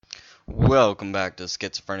Welcome back to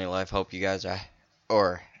Schizophrenia Life. Hope you guys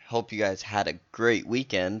had a great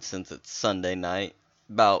weekend since it's Sunday night,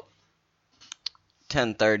 about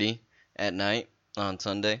 10:30 at night on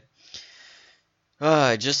Sunday.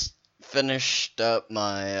 I just finished up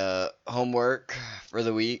my homework for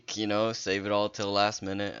the week. Save it all till the last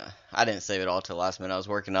minute. I didn't save it all till the last minute. I was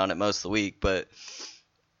working on it most of the week, but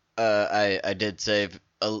I did save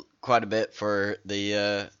quite a bit for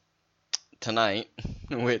the tonight,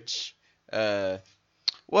 which uh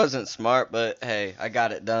wasn't smart, but hey, I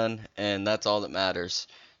got it done, and that's all that matters.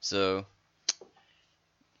 So,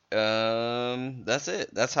 that's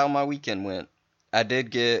it. That's how my weekend went. I did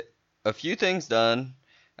get a few things done,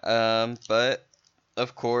 but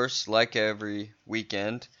of course, like every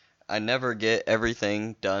weekend, I never get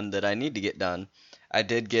everything done that I need to get done. I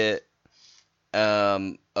did get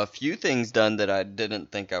a few things done that I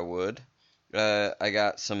didn't think I would. I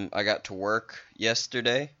got to work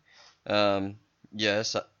yesterday.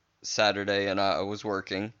 Yes, Saturday, and I was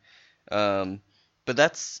working. Um, but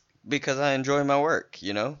that's because I enjoy my work.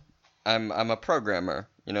 I'm a programmer.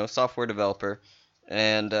 Software developer,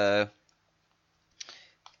 and I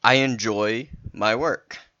enjoy my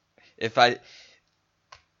work. If I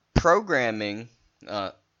Programming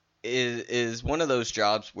uh, is one of those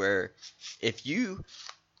jobs where if you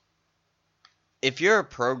if you're a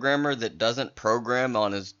programmer that doesn't program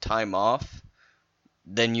on his time off,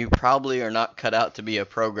 then you probably are not cut out to be a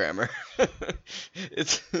programmer.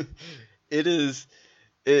 it's it is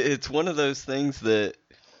it's one of those things that,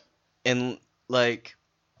 and like,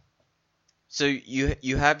 so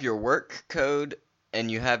you have your work code,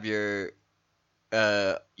 and you have your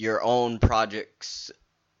own projects,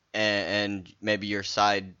 and maybe your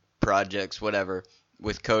side projects, whatever,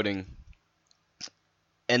 with coding,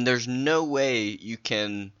 and there's no way you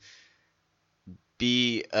can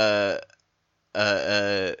be uh,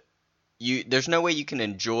 there's no way you can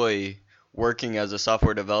enjoy working as a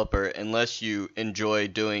software developer unless you enjoy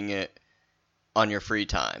doing it on your free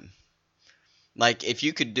time. Like, if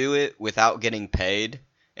you could do it without getting paid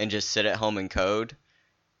and just sit at home and code,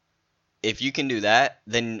 if you can do that,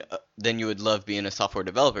 then you would love being a software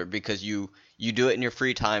developer, because you do it in your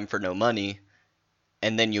free time for no money,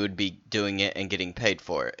 and then you would be doing it and getting paid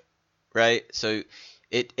for it, right? So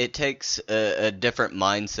it takes a different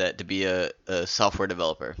mindset to be a software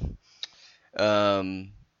developer.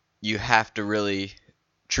 Um, you have to really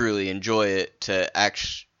truly enjoy it to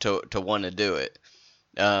want to do it.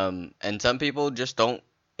 And some people just don't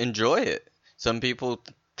enjoy it. Some people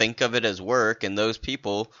think of it as work, and those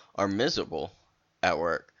people are miserable at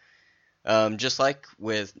work. Just like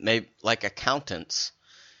with maybe like accountants.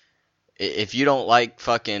 If you don't like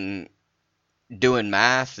fucking doing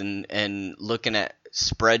math and looking at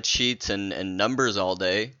spreadsheets and numbers all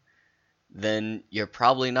day, then you're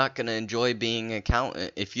probably not going to enjoy being an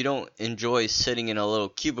accountant. If you don't enjoy sitting in a little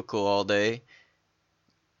cubicle all day,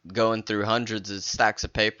 going through hundreds of stacks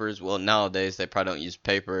of papers, well, nowadays they probably don't use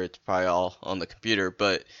paper, it's probably all on the computer,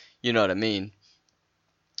 but you know what I mean.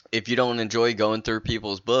 If you don't enjoy going through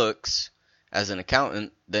people's books as an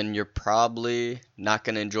accountant, then you're probably not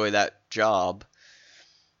going to enjoy that job.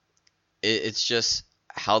 It's just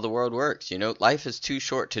how the world works. Life is too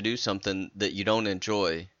short to do something that you don't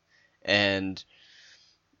enjoy, and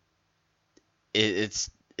it's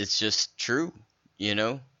just true. you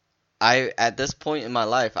know I, at this point in my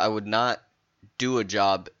life, I would not do a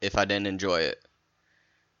job if I didn't enjoy it.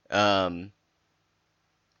 um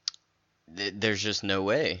there's just no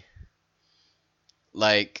way.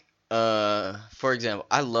 Like, for example,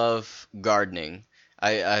 I love gardening.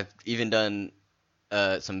 I've even done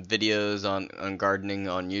some videos on gardening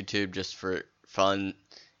on YouTube just for fun,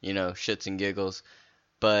 shits and giggles.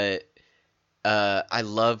 But I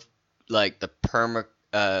love, like, the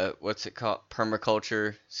what's it called?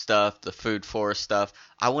 Permaculture stuff, the food forest stuff.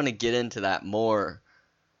 I want to get into that more,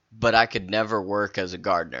 but I could never work as a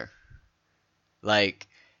gardener. Like,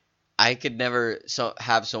 I could never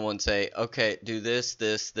have someone say, "Okay, do this,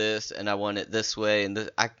 this, this, and I want it this way." And this.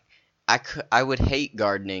 I would hate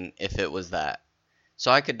gardening if it was that. So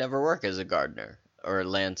I could never work as a gardener or a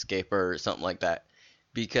landscaper or something like that,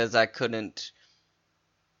 because I couldn't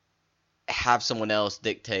have someone else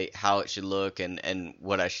dictate how it should look and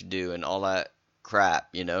what I should do and all that crap.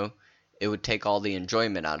 It would take all the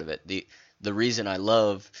enjoyment out of it. The reason I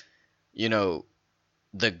love, you know,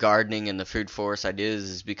 the gardening and the food forest ideas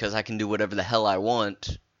is because I can do whatever the hell I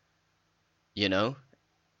want, you know?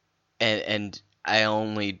 And I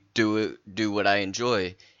only do what I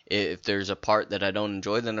enjoy. If there's a part that I don't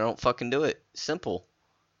enjoy, then I don't fucking do it. Simple.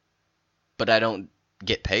 But I don't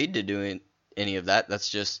get paid to do any of that. That's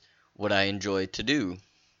just what I enjoy to do.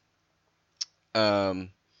 Um,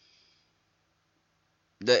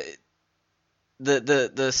 the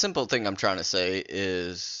the simple thing I'm trying to say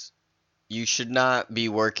is you should not be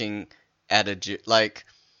working at like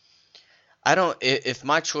I don't if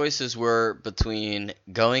my choices were between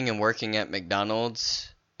going and working at McDonald's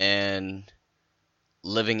and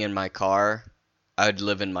living in my car, I'd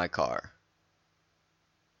live in my car.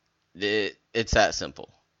 It's that simple.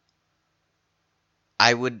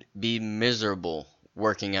 I would be miserable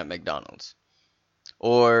working at McDonald's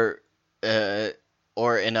or uh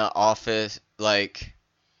or in an office like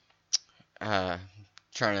uh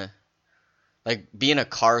trying to like being a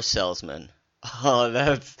car salesman. Oh,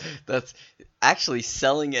 that's actually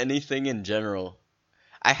selling anything in general.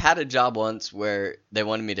 I had a job once where they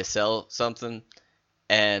wanted me to sell something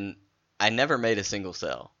and I never made a single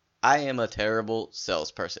sale. I am a terrible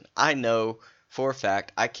salesperson. I know for a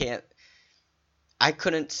fact I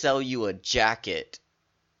couldn't sell you a jacket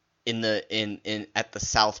in at the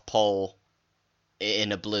South Pole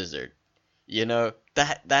in a blizzard. You know,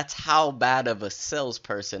 that's how bad of a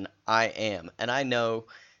salesperson I am. And I know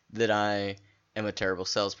that I am a terrible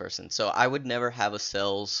salesperson. So I would never have a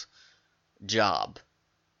sales job.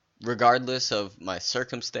 Regardless of my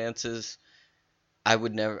circumstances, I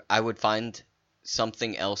would find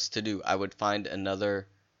something else to do. I would find another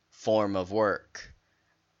form of work.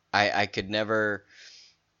 I could never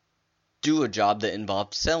do a job that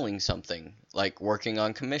involved selling something, like working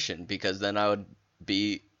on commission, because then I would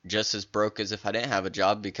be just as broke as if I didn't have a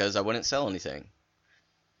job because I wouldn't sell anything.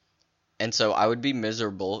 And so I would be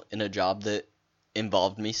miserable in a job that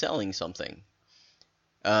involved me selling something.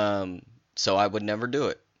 So I would never do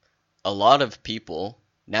it. A lot of people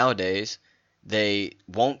nowadays, they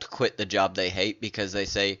won't quit the job they hate because they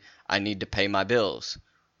say, I need to pay my bills.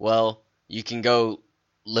 Well, you can go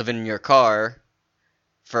live in your car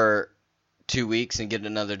for 2 weeks and get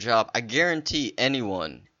another job. I guarantee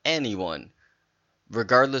anyone,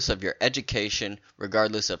 regardless of your education,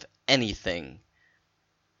 regardless of anything,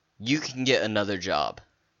 you can get another job.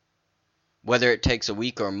 Whether it takes a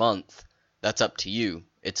week or a month, that's up to you.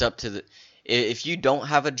 It's up to the. If you don't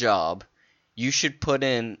have a job, you should put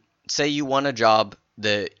in. Say you want a job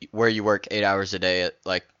that where you work 8 hours a day.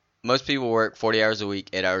 Like most people work 40 hours a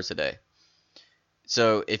week, 8 hours a day.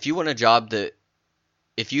 So if you want a job that,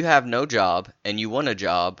 if you have no job and you want a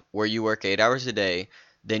job where you work 8 hours a day,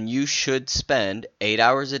 then you should spend 8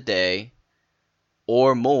 hours a day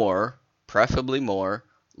or more, preferably more,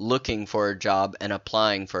 looking for a job and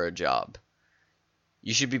applying for a job.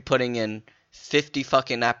 You should be putting in 50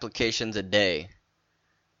 fucking applications a day.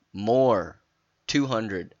 More.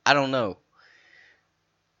 200. I don't know.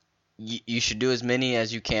 You should do as many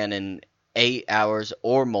as you can in 8 hours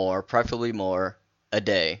or more, preferably more, a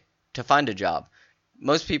day to find a job.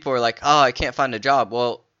 Most people are like, oh, I can't find a job.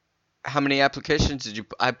 Well, how many applications did you?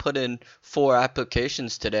 I put in 4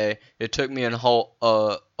 applications today. It took me a whole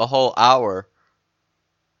hour.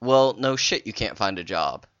 Well, no shit, you can't find a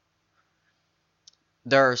job.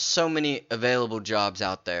 There are so many available jobs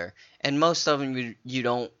out there, and most of them you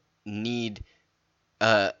don't need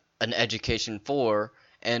an education for,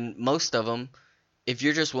 and most of them, if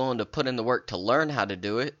you're just willing to put in the work to learn how to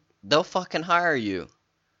do it, they'll fucking hire you.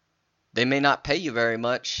 They may not pay you very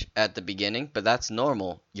much at the beginning, but that's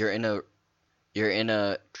normal. You're in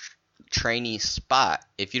a trainee spot.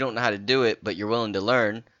 If you don't know how to do it, but you're willing to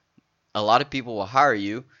learn, a lot of people will hire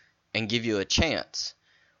you and give you a chance.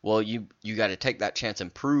 Well, you got to take that chance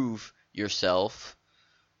and prove yourself.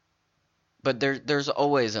 But there's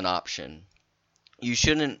always an option. You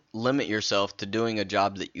shouldn't limit yourself to doing a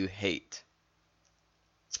job that you hate.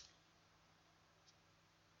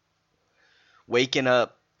 Waking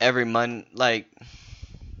up every Monday, like,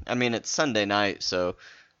 I mean, it's Sunday night, so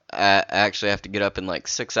I actually have to get up in like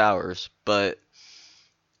 6 hours. But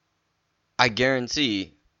I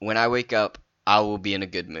guarantee when I wake up, I will be in a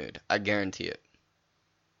good mood. I guarantee it.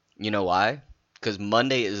 You know why? Because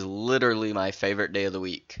Monday is literally my favorite day of the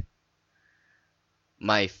week.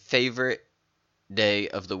 My favorite day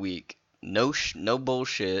of the week. No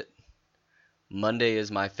bullshit. Monday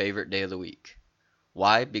is my favorite day of the week.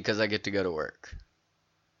 Why? Because I get to go to work.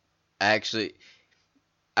 I actually,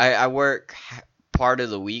 I work part of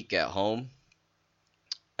the week at home,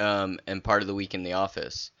 and part of the week in the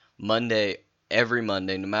office. Every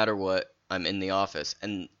Monday, no matter what, I'm in the office,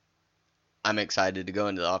 and I'm excited to go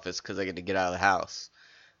into the office because I get to get out of the house.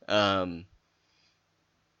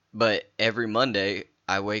 But every Monday,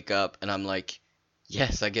 I wake up and I'm like,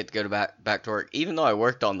 yes, I get to go back to work, even though I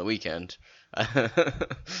worked on the weekend.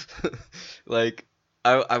 Like,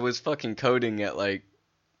 I was fucking coding at like,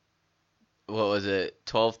 what was it,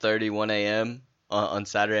 12:30, 1 a.m. On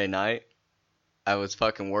Saturday night. I was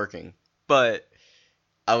fucking working. But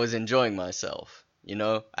I was enjoying myself. You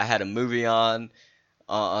know, I had a movie on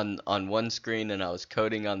one screen and I was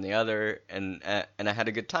coding on the other, and I had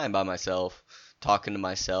a good time by myself, talking to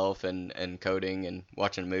myself and coding and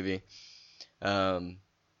watching a movie. Um,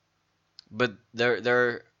 but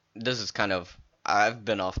this is kind of, I've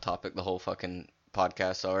been off topic the whole fucking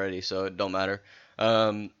podcast already, so it don't matter.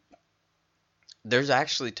 Um, there's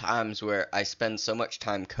actually times where I spend so much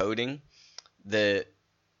time coding that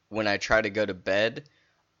when I try to go to bed,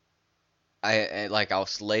 like I'll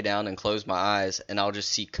lay down and close my eyes and I'll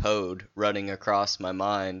just see code running across my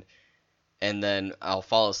mind, and then I'll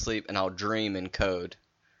fall asleep and I'll dream in code.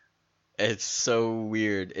 It's so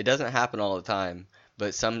weird. It doesn't happen all the time,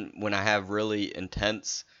 but some when I have really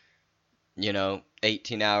intense,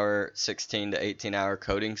 18-hour, 16 to 18-hour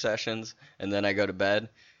coding sessions and then I go to bed,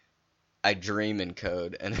 I dream in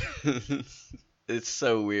code and it's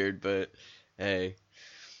so weird, but hey,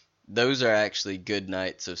 those are actually good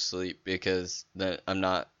nights of sleep because then I'm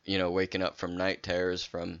not, waking up from night terrors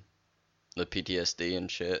from the PTSD and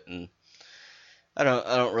shit, and I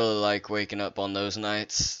don't really like waking up on those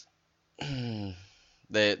nights.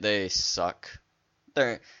 They suck.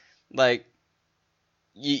 They're like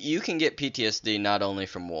you can get PTSD not only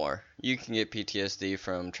from war. You can get PTSD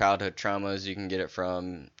from childhood traumas. You can get it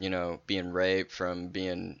from being raped, from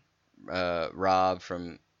being robbed,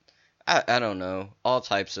 from I don't know, all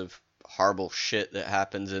types of horrible shit that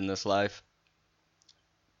happens in this life.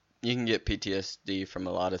 You can get PTSD from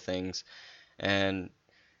a lot of things, and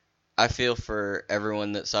I feel for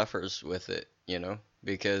everyone that suffers with it,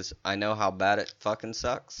 because I know how bad it fucking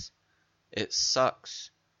sucks. It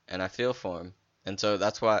sucks, and I feel for them. And so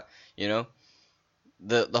that's why, you know,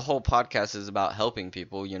 the whole podcast is about helping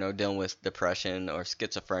people, dealing with depression or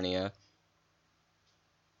schizophrenia.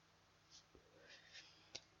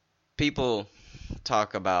 People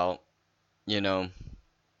talk about, you know,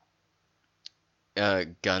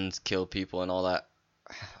 guns kill people and all that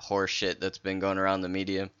horse shit that's been going around the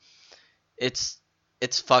media. It's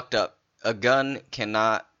it's fucked up. A gun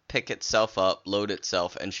cannot pick itself up, load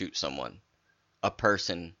itself, and shoot someone. A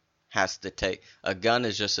person has to take. A gun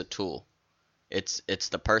is just a tool. It's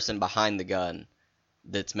the person behind the gun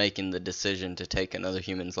that's making the decision to take another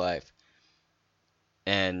human's life.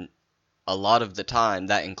 And a lot of the time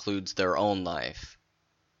that includes their own life.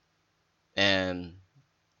 And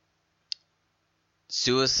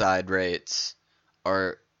suicide rates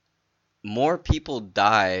are more people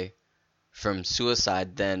die from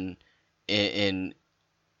suicide than in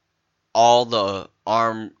all the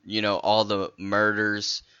all the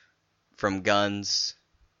murders from guns,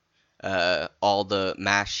 all the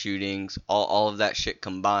mass shootings, all of that shit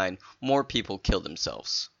combined. More people kill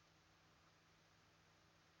themselves.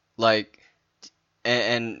 Like,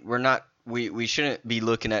 and we're not, we shouldn't be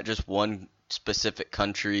looking at just one specific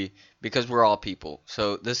country because we're all people.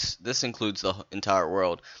 So this includes the entire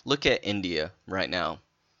world. Look at India right now.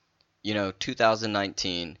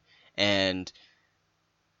 2019, and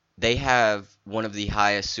they have one of the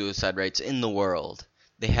highest suicide rates in the world.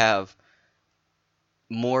 They have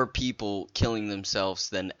more people killing themselves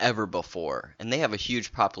than ever before, and they have a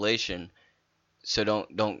huge population. So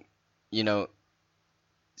don't you know?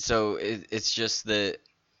 So it's just that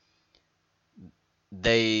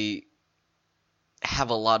they have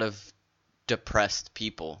a lot of depressed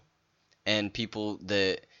people and people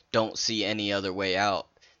that don't see any other way out.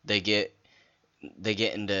 They get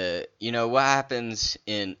into, what happens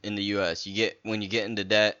in the US. When you get into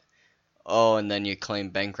debt, oh, and then you claim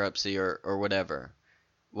bankruptcy or whatever.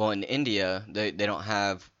 Well, in India, they don't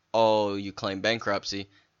have, oh, you claim bankruptcy.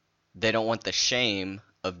 They don't want the shame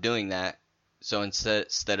of doing that. So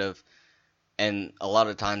instead of, and a lot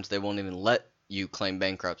of times they won't even let you claim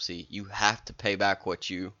bankruptcy. You have to pay back what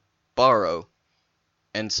you borrow.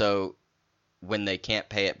 And so when they can't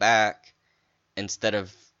pay it back, instead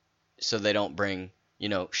of, so they don't bring,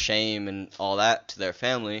 shame and all that to their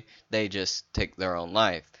family, they just take their own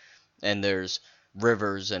life. And there's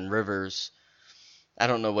rivers and rivers. I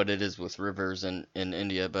don't know what it is with rivers in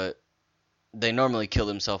India, but they normally kill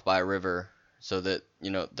themselves by a river so that,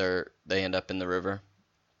 they end up in the river.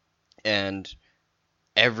 And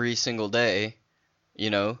every single day,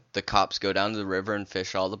 the cops go down to the river and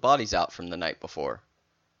fish all the bodies out from the night before.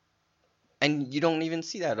 And you don't even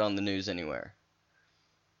see that on the news anywhere.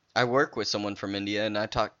 I work with someone from India and I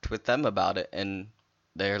talked with them about it, and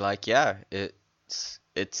they're like, yeah, it's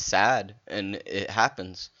sad and it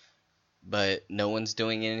happens, but no one's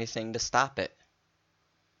doing anything to stop it.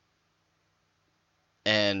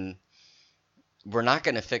 And we're not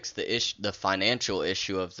going to fix the financial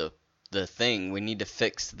issue of the thing. We need to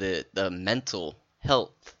fix the mental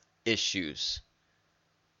health issues.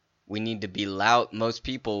 We need to be loud. Most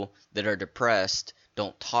people that are depressed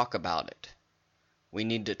don't talk about it. We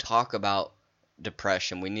need to talk about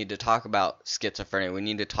depression. We need to talk about schizophrenia. We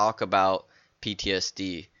need to talk about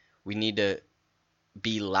PTSD. We need to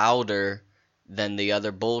be louder than the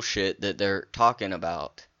other bullshit that they're talking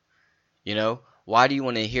about. You know? Why do you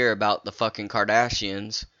want to hear about the fucking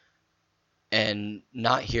Kardashians and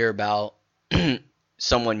not hear about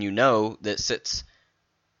someone you know that sits,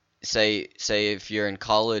 say if you're in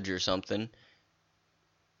college or something,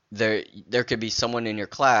 there could be someone in your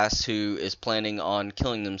class who is planning on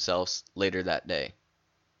killing themselves later that day.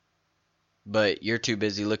 But you're too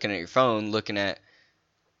busy looking at your phone, looking at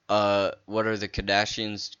what are the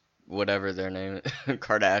Kardashians, whatever their name,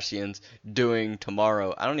 Kardashians doing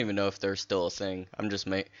tomorrow. I don't even know if they're still a thing. I'm just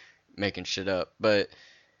making shit up. But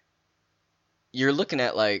you're looking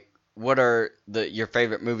at like what are your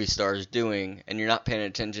favorite movie stars doing, and you're not paying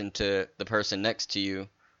attention to the person next to you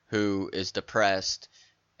who is depressed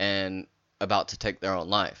and about to take their own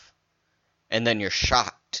life. And then you're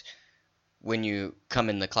shocked when you come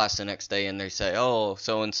in the class the next day and they say, oh,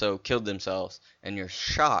 so and so killed themselves, and you're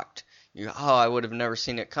shocked. Oh, I would have never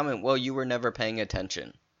seen it coming. Well, you were never paying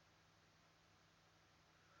attention.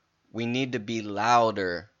 We need to be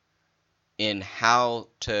louder in how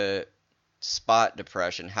to spot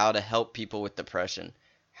depression, how to help people with depression,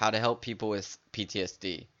 how to help people with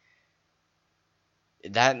PTSD.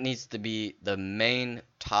 That needs to be the main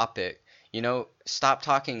topic. You know, stop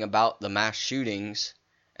talking about the mass shootings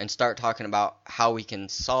and start talking about how we can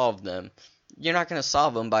solve them. You're not going to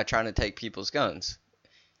solve them by trying to take people's guns,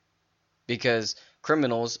 because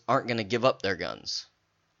criminals aren't going to give up their guns.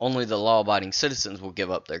 Only the law-abiding citizens will give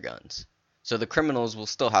up their guns. So the criminals will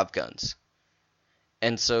still have guns.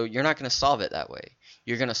 And so you're not going to solve it that way.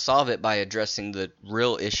 You're going to solve it by addressing the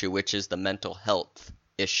real issue, which is the mental health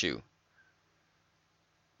issue.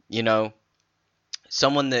 You know,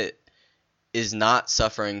 someone that is not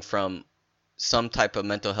suffering from some type of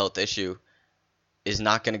mental health issue is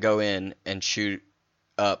not going to go in and shoot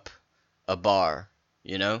up a bar,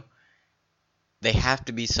 you know? They have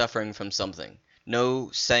to be suffering from something. No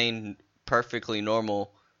sane, perfectly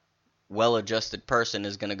normal, well-adjusted person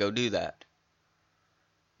is going to go do that.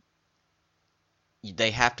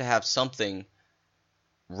 They have to have something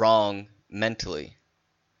wrong mentally.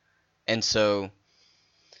 And so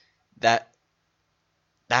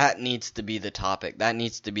that needs to be the topic. That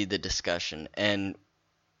needs to be the discussion. And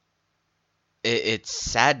it's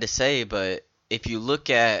sad to say, but if you look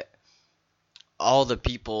at all the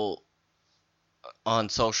people on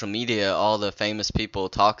social media, all the famous people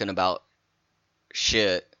talking about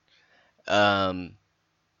shit, you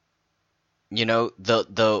know,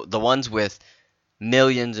 the ones with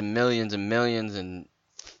millions and millions and millions and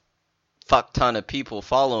fuck ton of people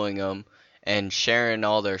following them and sharing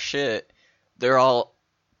all their shit, they're all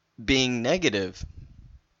being negative.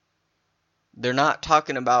 They're not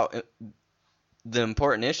talking about the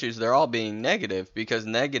important issues. They're all being negative, because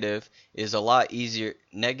negative is a lot easier.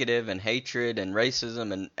 Negative and hatred and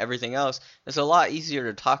racism and everything else is a lot easier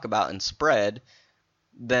to talk about and spread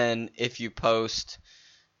than if you post,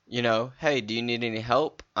 you know, hey, do you need any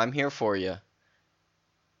help? I'm here for you.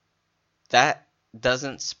 That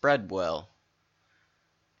doesn't spread well.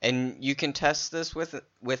 And you can test this with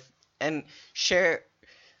and share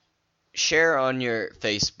on your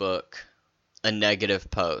Facebook a negative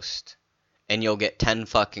post, and you'll get 10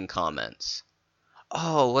 fucking comments.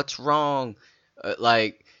 Oh, what's wrong?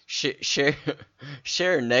 Like share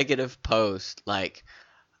a negative post, like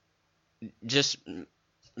just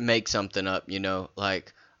make something up, you know,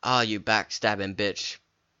 like, oh, you backstabbing bitch,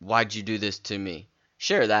 why'd you do this to me?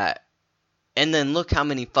 Share that. And then look how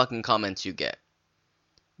many fucking comments you get.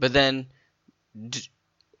 But then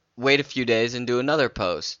wait a few days and do another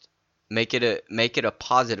post. Make it a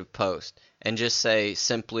positive post, and just say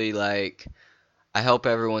simply like, I hope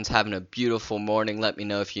everyone's having a beautiful morning. Let me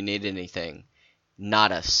know if you need anything.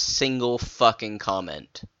 Not a single fucking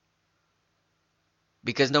comment.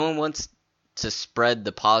 Because no one wants to spread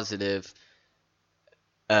the positive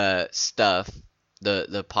stuff,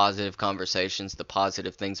 the positive conversations, the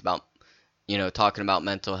positive things about, you know, talking about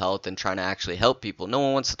mental health and trying to actually help people. No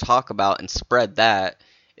one wants to talk about and spread that.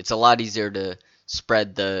 It's a lot easier to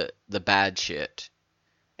spread the bad shit.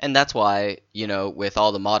 And that's why, you know, with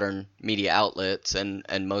all the modern media outlets and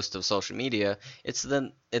most of social media, it's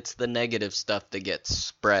the negative stuff that gets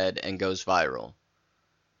spread and goes viral.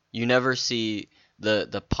 You never see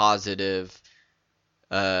the positive,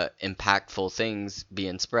 impactful things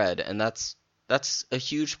being spread, and that's a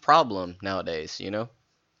huge problem nowadays, you know?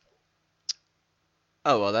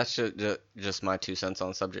 Oh, well, that's just my 2 cents on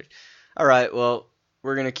the subject. All right, well,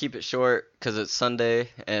 we're gonna keep it short because it's Sunday,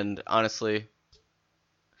 and honestly,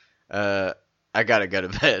 uh, I gotta go to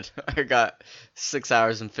bed. I got 6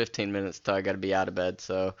 hours and 15 minutes till I gotta be out of bed.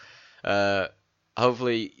 So, uh,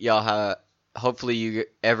 hopefully y'all have, hopefully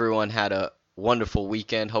everyone had a wonderful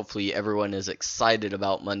weekend. Hopefully everyone is excited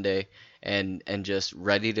about Monday and just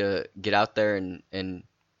ready to get out there and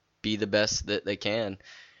be the best that they can.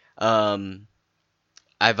 Um,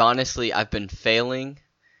 I've been failing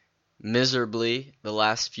miserably the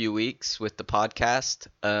last few weeks with the podcast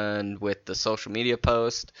and with the social media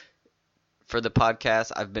post for the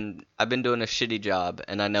podcast. I've been doing a shitty job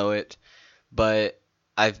and I know it, but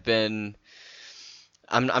I've been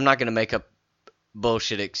I'm not gonna make up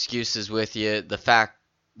bullshit excuses with you. The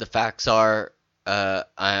facts are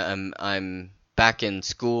I'm back in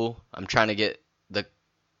school. I'm trying to get the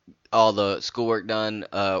all the schoolwork done.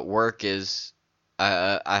 Work is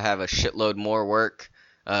I have a shitload more work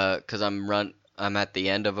because I'm at the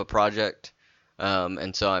end of a project,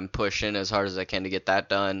 and so I'm pushing as hard as I can to get that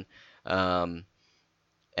done. Um,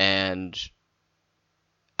 and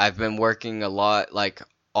I've been working a lot. Like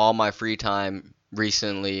all my free time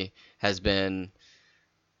recently has been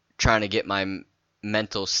trying to get my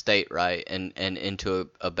mental state right and into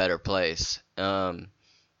a better place.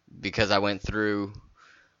 Because I went through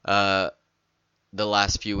uh, the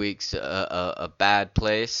last few weeks a bad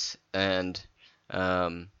place, and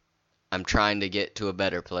um, I'm trying to get to a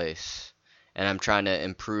better place, and I'm trying to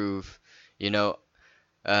improve. You know,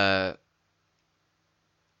 uh,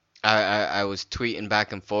 I was tweeting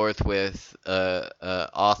back and forth with a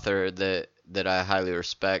author that I highly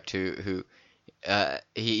respect, who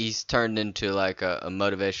he's turned into like a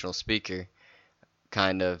motivational speaker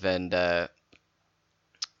kind of, and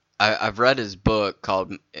I've read his book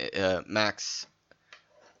called Max.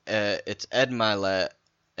 It's Ed Milet,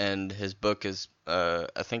 and his book is I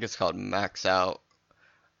think it's called Max Out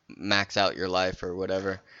Your Life or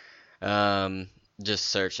whatever. Um, just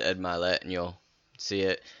search Ed Milet and you'll see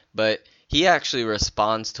it. But he actually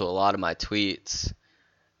responds to a lot of my tweets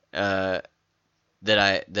uh, that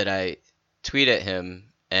I tweet at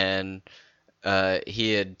him, and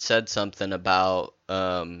he had said something about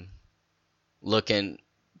looking,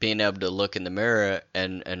 being able to look in the mirror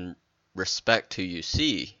and respect who you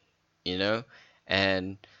see, you know,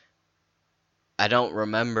 and I don't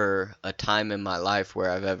remember a time in my life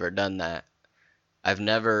where I've ever done that. I've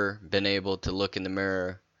never been able to look in the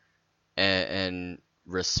mirror and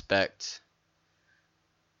respect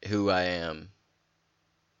who I am.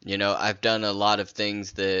 You know, I've done a lot of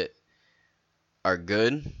things that are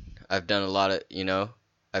good. I've done a lot of,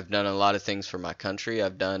 I've done a lot of things for my country.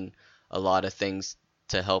 I've done a lot of things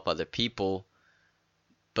to help other people,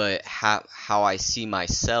 but how I see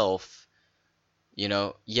myself,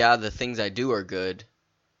 yeah, the things I do are good,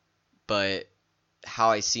 but how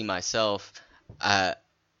I see myself, uh,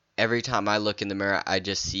 every time I look in the mirror, I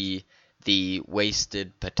just see the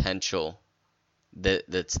wasted potential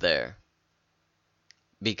that's there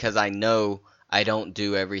because I know I don't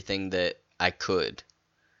do everything that I could.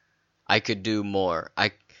 I could do more.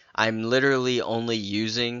 I'm literally only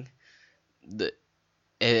using the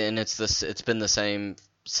and it's been the same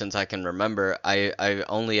since I can remember. I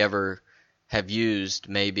only ever have used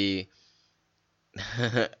maybe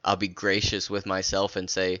I'll be gracious with myself and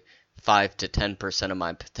say 5 to 10% of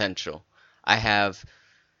my potential. I have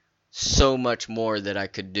so much more that I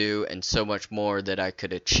could do and so much more that I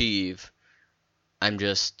could achieve. I'm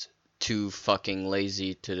just too fucking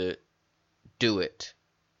lazy to do it.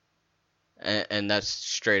 And that's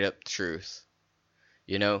straight up truth.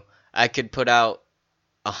 You know, I could put out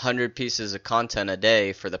 100 pieces of content a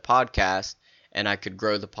day for the podcast, and I could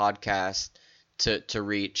grow the podcast to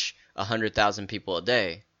reach 100,000 people a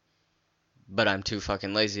day. But I'm too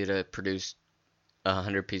fucking lazy to produce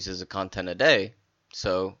 100 pieces of content a day,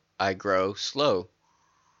 so I grow slow.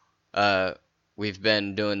 Uh, we've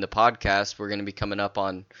been doing the podcast. We're going to be coming up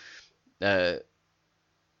on, uh,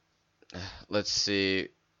 let's see,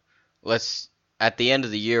 at the end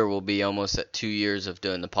of the year, we'll be almost at 2 years of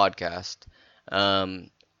doing the podcast.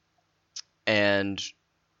 And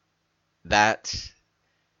that,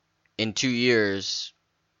 in 2 years,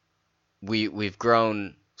 we've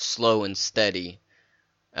grown slow and steady.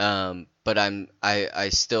 But I've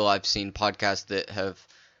seen podcasts that have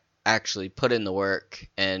actually put in the work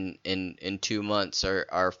and in 2 months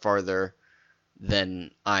are farther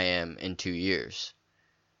than I am in 2 years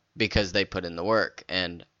because they put in the work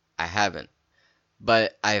and I haven't.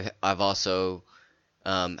 But I've also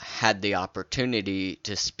had the opportunity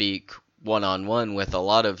to speak one on one with a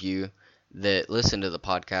lot of you that listen to the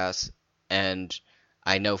podcast, and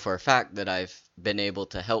I know for a fact that I've been able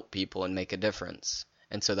to help people and make a difference.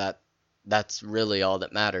 And so that's really all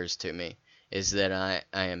that matters to me, is that I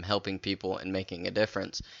am helping people and making a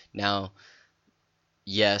difference. Now,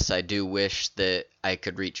 yes, I do wish that I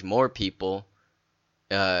could reach more people,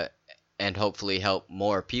 uh, and hopefully help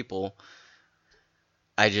more people.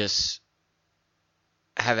 I just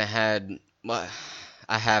haven't had, well,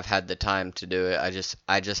 I have had the time to do it.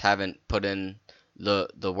 I just haven't put in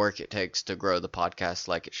the work it takes to grow the podcast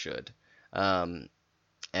like it should. Um,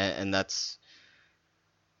 and that's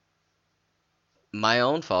my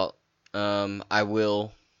own fault. I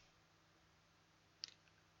will,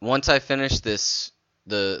 once I finish this,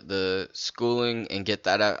 the schooling and get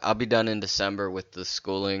that out. I'll be done in December with the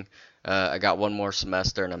schooling. I got one more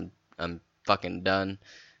semester and I'm fucking done.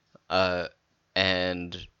 Uh,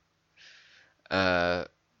 and uh,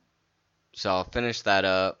 so I'll finish that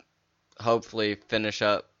up. Hopefully, finish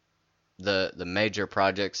up the major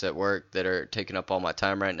projects at work that are taking up all my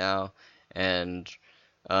time right now, and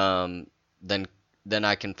um, then then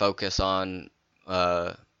I can focus on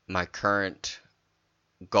my current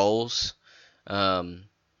goals. Um,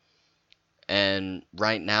 and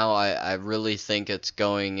right now, I really think it's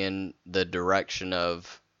going in the direction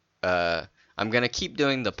of I'm gonna keep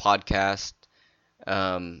doing the podcast.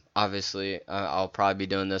 Obviously, I'll probably be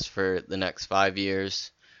doing this for the next 5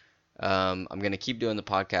 years. I'm going to keep doing the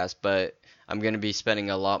podcast, but I'm going to be spending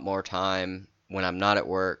a lot more time when I'm not at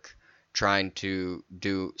work trying to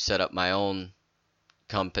set up my own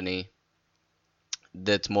company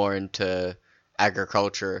that's more into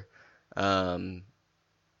agriculture, um,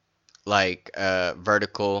 like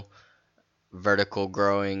vertical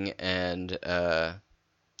growing and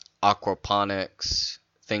aquaponics,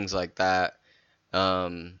 things like that.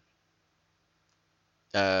 Um,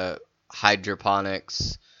 uh,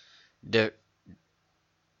 hydroponics. di-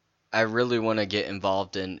 I really want to get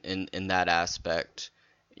involved in that aspect,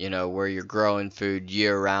 where you're growing food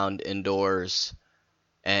year round indoors.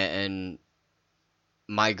 And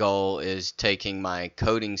my goal is taking my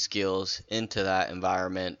coding skills into that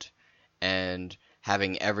environment and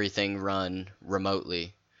having everything run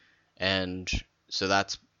remotely. And so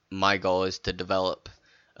that's my goal, is to develop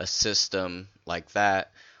a system like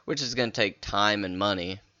that, which is going to take time and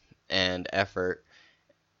money and effort.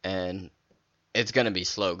 And it's going to be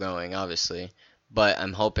slow going, obviously, but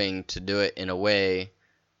I'm hoping to do it in a way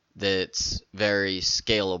that's very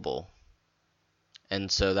scalable. And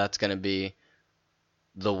so that's going to be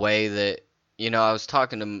the way that, I was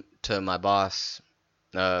talking to my boss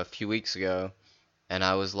a few weeks ago, and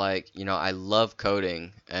I was like, I love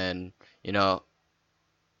coding, and, you know,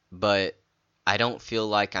 but I don't feel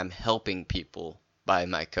like I'm helping people by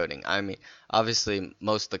my coding. I mean, obviously,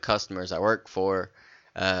 most of the customers I work for,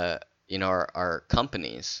 uh, are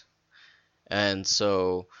companies. And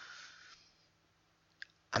so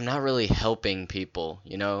I'm not really helping people.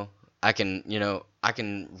 I can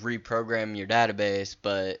reprogram your database,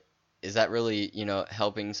 but is that really,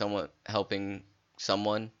 helping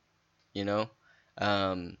someone, you know?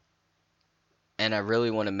 Um, and I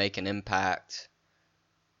really want to make an impact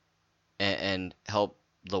and help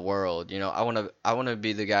the world. I want to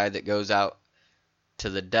be the guy that goes out to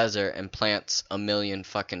the desert and plants a million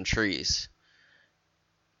fucking trees.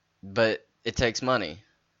 But it takes money.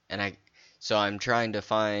 And I'm trying to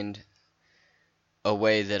find a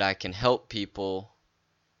way that I can help people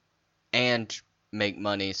and make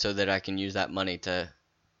money so that I can use that money to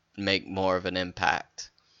make more of an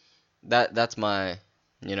impact. That's my,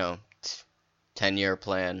 you know, 10-year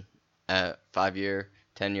plan, 5-year,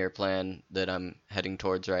 10-year plan that I'm heading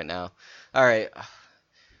towards right now. All right,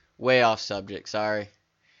 way off subject. Sorry,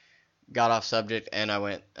 got off subject and I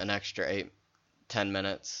went an extra 8, 10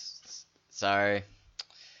 minutes. Sorry.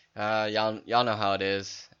 Y'all know how it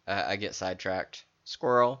is. I get sidetracked.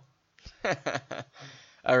 Squirrel.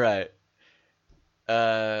 All right.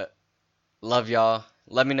 Uh, love y'all.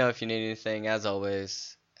 Let me know if you need anything. As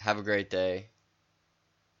always, have a great day.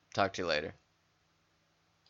 Talk to you later.